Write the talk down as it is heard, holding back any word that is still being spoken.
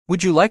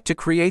Would you like to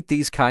create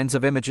these kinds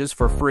of images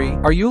for free?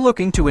 Are you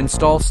looking to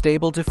install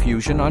Stable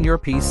Diffusion on your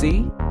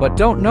PC, but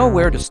don't know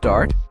where to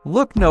start?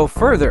 Look no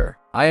further.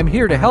 I am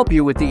here to help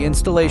you with the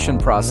installation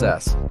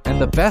process.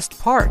 And the best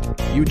part,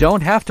 you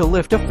don't have to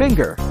lift a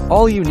finger.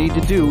 All you need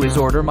to do is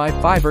order my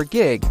Fiverr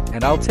gig,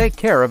 and I'll take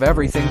care of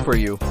everything for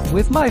you.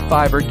 With my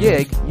Fiverr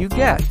gig, you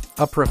get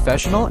a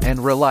professional and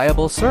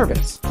reliable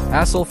service,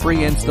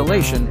 hassle-free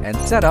installation and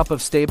setup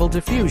of Stable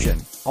Diffusion,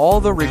 all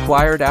the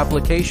required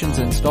applications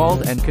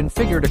installed and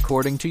configured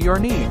according to your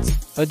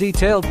needs, a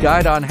detailed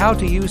guide on how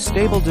to use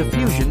Stable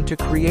Diffusion to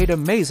create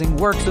amazing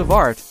works of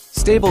art.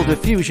 Stable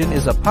Diffusion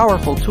is a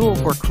powerful tool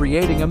for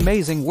creating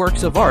amazing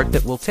works of art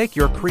that will take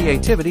your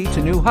creativity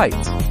to new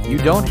heights. You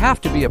don't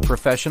have to be a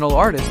professional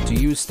artist to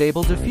use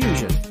Stable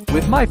Diffusion.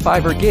 With my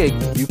Fiverr gig,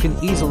 you can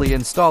easily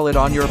install it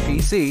on your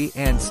PC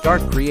and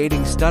start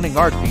creating stunning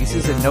art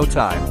pieces in no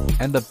time.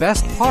 And the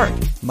best part,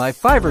 my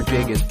Fiverr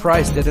gig is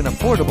priced at an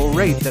affordable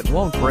rate that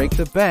won't break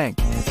the bank.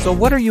 So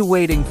what are you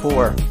waiting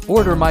for?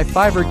 Order my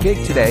Fiverr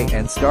gig today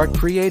and start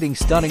creating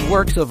stunning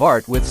works of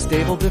art with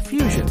Stable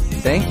Diffusion.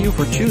 Thank you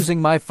for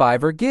choosing my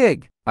Fiverr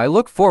gig. I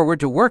look forward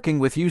to working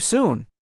with you soon.